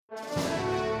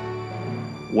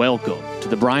Welcome to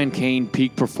the Brian Cain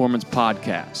Peak Performance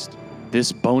Podcast.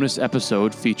 This bonus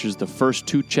episode features the first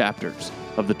two chapters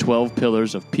of the 12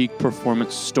 Pillars of Peak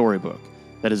Performance storybook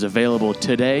that is available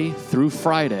today through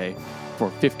Friday for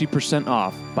 50%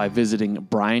 off by visiting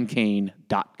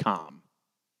briancain.com.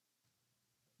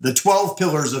 The 12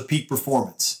 Pillars of Peak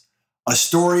Performance, a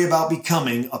story about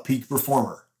becoming a peak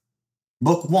performer.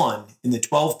 Book 1 in the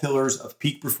 12 Pillars of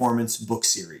Peak Performance book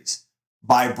series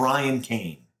by Brian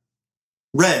Cain.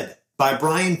 Read by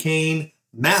Brian Cain,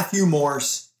 Matthew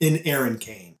Morse, and Aaron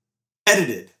Cain.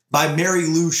 Edited by Mary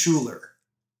Lou Schuler.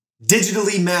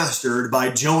 Digitally mastered by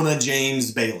Jonah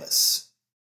James Bayless.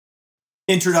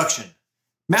 Introduction.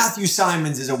 Matthew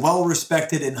Simons is a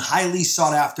well-respected and highly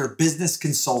sought-after business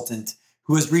consultant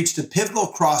who has reached a pivotal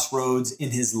crossroads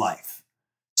in his life.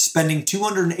 Spending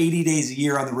 280 days a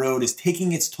year on the road is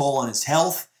taking its toll on his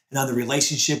health and on the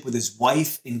relationship with his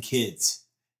wife and kids.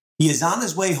 He is on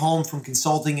his way home from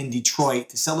consulting in Detroit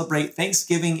to celebrate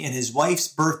Thanksgiving and his wife's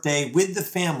birthday with the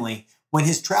family when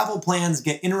his travel plans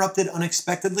get interrupted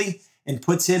unexpectedly and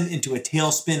puts him into a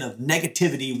tailspin of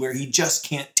negativity where he just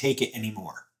can't take it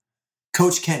anymore.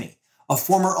 Coach Kenny, a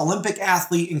former Olympic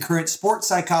athlete and current sports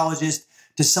psychologist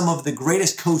to some of the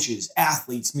greatest coaches,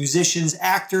 athletes, musicians,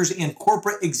 actors, and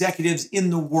corporate executives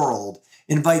in the world,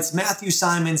 invites Matthew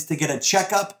Simons to get a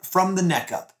checkup from the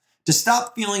neck up, to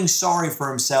stop feeling sorry for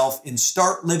himself and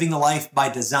start living a life by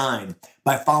design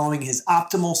by following his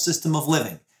optimal system of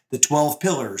living, the 12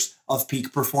 Pillars of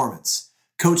Peak Performance.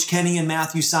 Coach Kenny and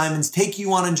Matthew Simons take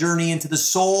you on a journey into the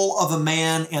soul of a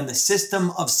man and the system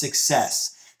of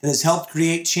success that has helped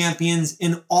create champions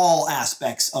in all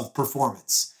aspects of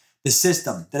performance. The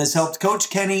system that has helped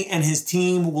Coach Kenny and his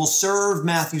team will serve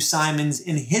Matthew Simons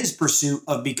in his pursuit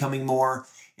of becoming more,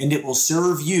 and it will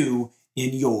serve you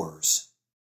in yours.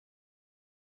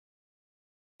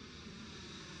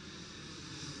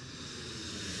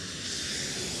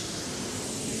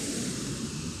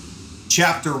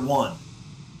 Chapter 1,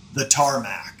 The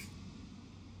Tarmac.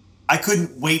 I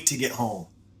couldn't wait to get home.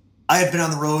 I had been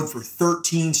on the road for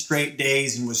 13 straight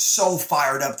days and was so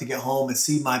fired up to get home and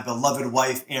see my beloved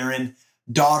wife, Erin,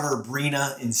 daughter,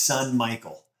 Brina, and son,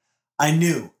 Michael. I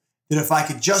knew that if I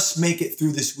could just make it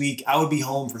through this week, I would be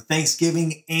home for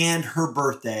Thanksgiving and her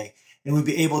birthday and would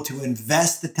be able to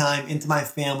invest the time into my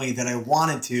family that I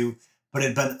wanted to, but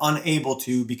had been unable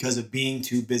to because of being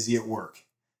too busy at work.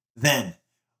 Then,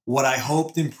 what I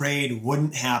hoped and prayed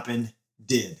wouldn't happen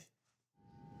did.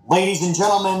 Ladies and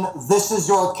gentlemen, this is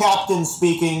your captain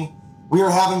speaking. We are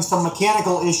having some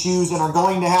mechanical issues and are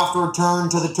going to have to return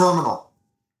to the terminal.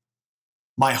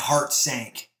 My heart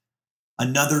sank.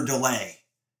 Another delay.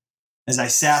 As I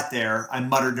sat there, I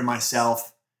muttered to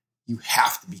myself, "You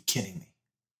have to be kidding me."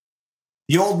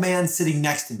 The old man sitting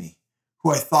next to me,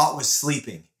 who I thought was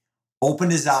sleeping,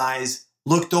 opened his eyes,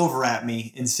 looked over at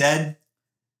me, and said,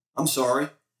 "I'm sorry.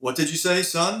 What did you say,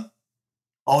 son?"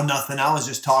 "Oh, nothing. I was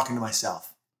just talking to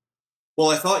myself."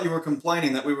 "Well, I thought you were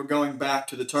complaining that we were going back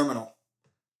to the terminal.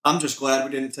 I'm just glad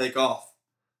we didn't take off.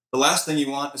 The last thing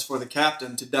you want is for the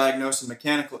captain to diagnose a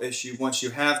mechanical issue once you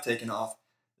have taken off.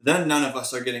 Then none of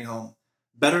us are getting home.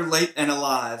 Better late and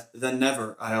alive than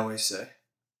never, I always say."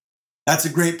 That's a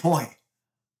great point.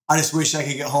 I just wish I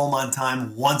could get home on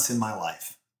time once in my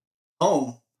life.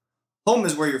 Home? Home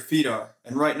is where your feet are,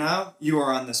 and right now you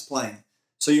are on this plane.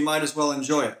 So you might as well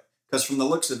enjoy it, because from the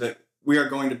looks of it, we are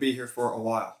going to be here for a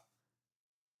while.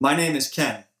 My name is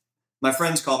Ken. My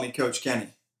friends call me Coach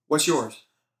Kenny. What's yours?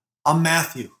 I'm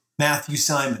Matthew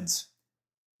Simons.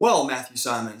 Well, Matthew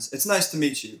Simons, it's nice to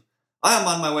meet you. I am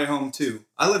on my way home too.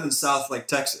 I live in Southlake,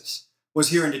 Texas. Was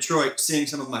here in Detroit seeing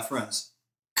some of my friends.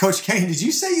 Coach Kenny, did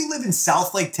you say you live in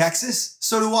Southlake, Texas?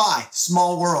 So do I.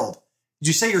 Small world. Did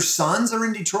you say your sons are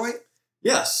in Detroit?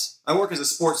 Yes, I work as a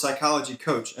sports psychology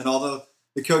coach, and although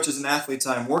the coaches and athletes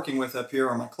I am working with up here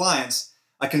are my clients,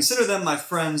 I consider them my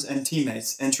friends and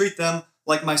teammates and treat them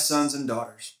like my sons and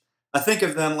daughters. I think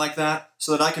of them like that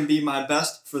so that I can be my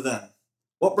best for them.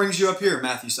 What brings you up here,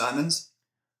 Matthew Simons?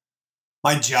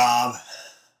 My job.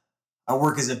 I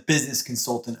work as a business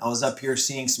consultant. I was up here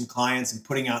seeing some clients and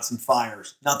putting out some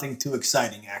fires. Nothing too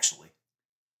exciting, actually.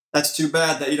 That's too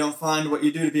bad that you don't find what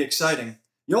you do to be exciting.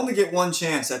 You only get one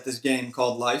chance at this game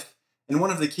called life, and one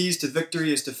of the keys to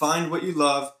victory is to find what you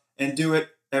love and do it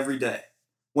every day.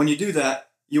 When you do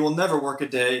that, you will never work a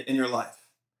day in your life.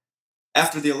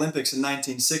 After the Olympics in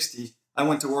 1960, I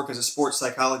went to work as a sports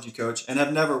psychology coach and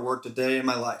have never worked a day in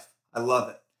my life. I love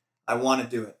it. I want to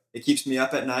do it. It keeps me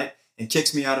up at night and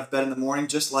kicks me out of bed in the morning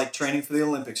just like training for the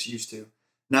Olympics used to.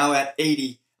 Now at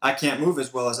 80, I can't move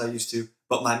as well as I used to,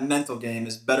 but my mental game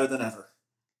is better than ever.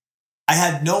 I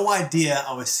had no idea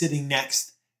I was sitting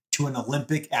next to an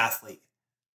Olympic athlete.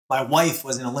 My wife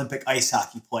was an Olympic ice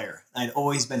hockey player, and I'd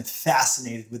always been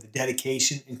fascinated with the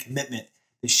dedication and commitment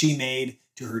that she made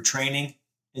to her training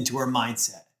and to her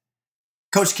mindset.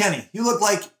 Coach Kenny, you look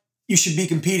like you should be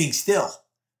competing still.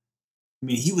 I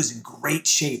mean, he was in great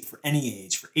shape for any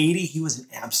age. For 80, he was an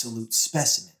absolute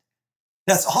specimen.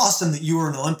 That's awesome that you were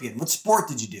an Olympian. What sport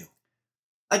did you do?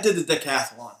 I did the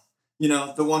decathlon. You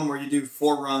know, the one where you do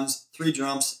 4 runs, 3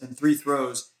 jumps, and 3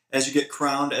 throws as you get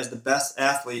crowned as the best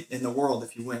athlete in the world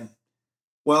if you win.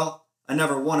 Well, I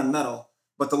never won a medal,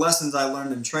 but the lessons I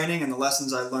learned in training and the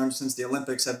lessons I learned since the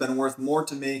Olympics have been worth more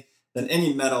to me than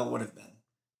any medal would have been.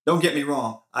 Don't get me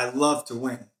wrong, I love to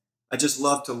win. I just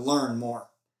love to learn more.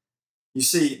 You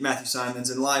see, Matthew Simons,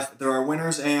 in life, there are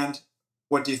winners and,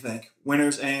 what do you think?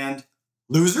 Winners and...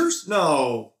 Losers?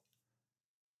 No.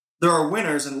 There are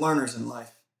winners and learners in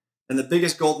life. And the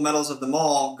biggest gold medals of them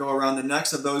all go around the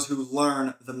necks of those who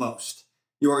learn the most.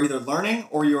 You are either learning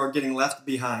or you are getting left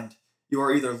behind. You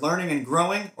are either learning and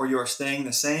growing or you are staying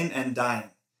the same and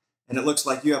dying. And it looks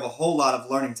like you have a whole lot of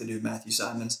learning to do, Matthew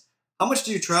Simons. How much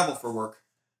do you travel for work?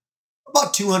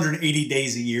 About 280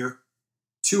 days a year.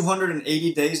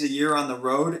 280 days a year on the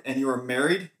road, and you are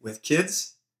married with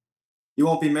kids? You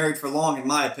won't be married for long, in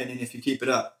my opinion, if you keep it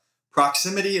up.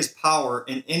 Proximity is power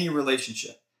in any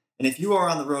relationship. And if you are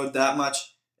on the road that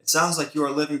much, it sounds like you are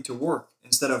living to work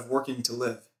instead of working to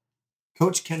live.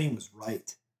 Coach Kenny was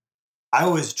right. I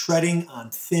was treading on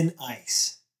thin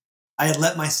ice. I had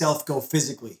let myself go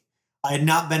physically. I had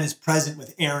not been as present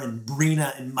with Aaron,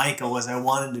 Brina, and Michael as I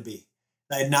wanted to be.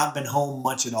 I had not been home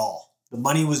much at all. The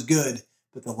money was good,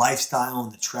 but the lifestyle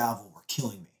and the travel were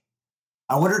killing me.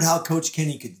 I wondered how Coach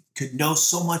Kenny could know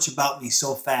so much about me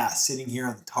so fast sitting here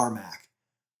on the tarmac.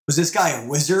 Was this guy a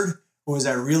wizard, or was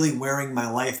I really wearing my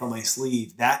life on my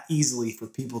sleeve that easily for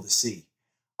people to see?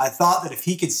 I thought that if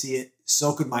he could see it,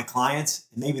 so could my clients,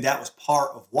 and maybe that was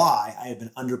part of why I had been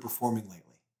underperforming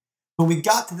lately. When we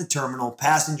got to the terminal,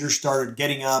 passengers started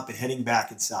getting up and heading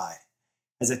back inside.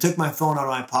 As I took my phone out of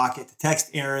my pocket to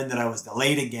text Aaron that I was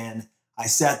delayed again, I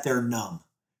sat there numb,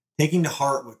 taking to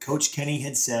heart what Coach Kenny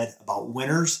had said about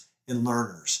winners and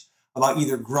learners, about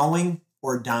either growing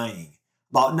or dying,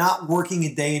 about not working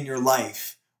a day in your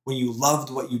life when you loved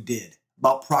what you did,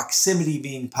 about proximity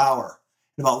being power,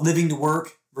 and about living to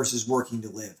work versus working to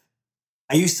live.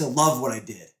 I used to love what I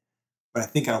did, but I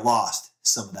think I lost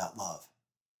some of that love.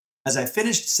 As I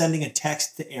finished sending a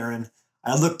text to Aaron,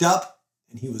 I looked up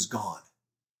and he was gone.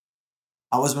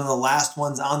 I was one of the last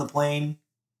ones on the plane.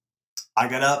 I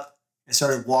got up and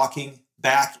started walking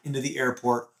back into the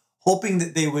airport, hoping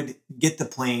that they would get the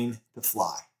plane to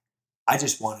fly. I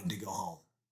just wanted to go home.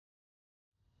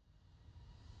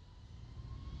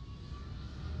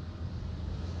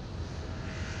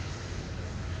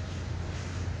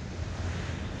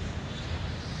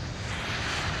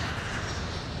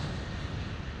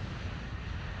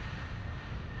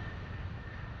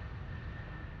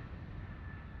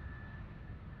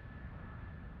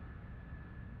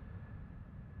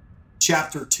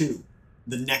 Chapter 2,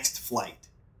 The Next Flight.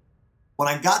 When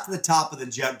I got to the top of the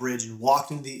jet bridge and walked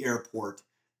into the airport,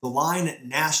 the line at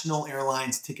National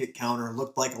Airlines ticket counter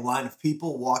looked like a line of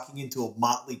people walking into a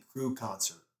Motley Crue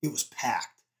concert. It was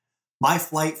packed. My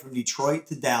flight from Detroit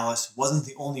to Dallas wasn't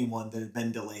the only one that had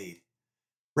been delayed.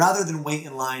 Rather than wait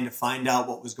in line to find out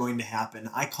what was going to happen,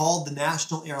 I called the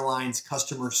National Airlines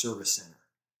Customer Service Center.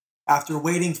 After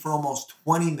waiting for almost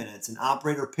 20 minutes, an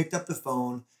operator picked up the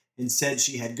phone and said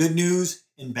she had good news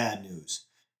and bad news.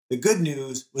 The good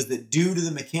news was that due to the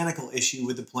mechanical issue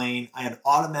with the plane, I had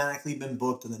automatically been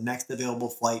booked on the next available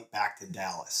flight back to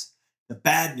Dallas. The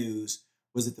bad news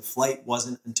was that the flight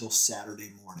wasn't until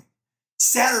Saturday morning.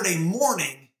 Saturday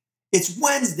morning? It's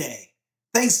Wednesday.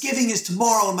 Thanksgiving is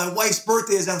tomorrow and my wife's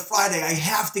birthday is on Friday. I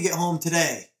have to get home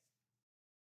today.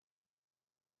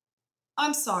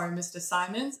 I'm sorry, Mr.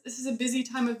 Simons. This is a busy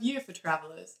time of year for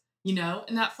travelers. You know,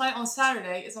 and that flight on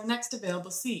Saturday is our next available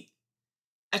seat.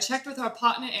 I checked with our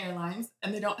partner airlines,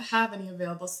 and they don't have any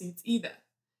available seats either.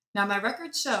 Now, my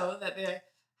records show that they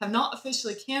have not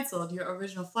officially canceled your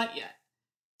original flight yet,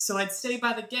 so I'd stay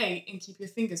by the gate and keep your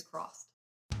fingers crossed.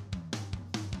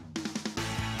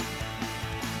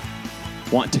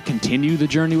 Want to continue the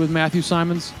journey with Matthew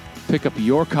Simons? Pick up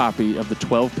your copy of the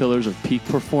 12 Pillars of Peak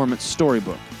Performance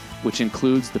Storybook, which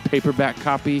includes the paperback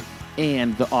copy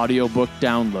and the audiobook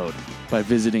download by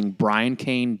visiting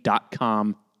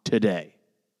briancane.com today.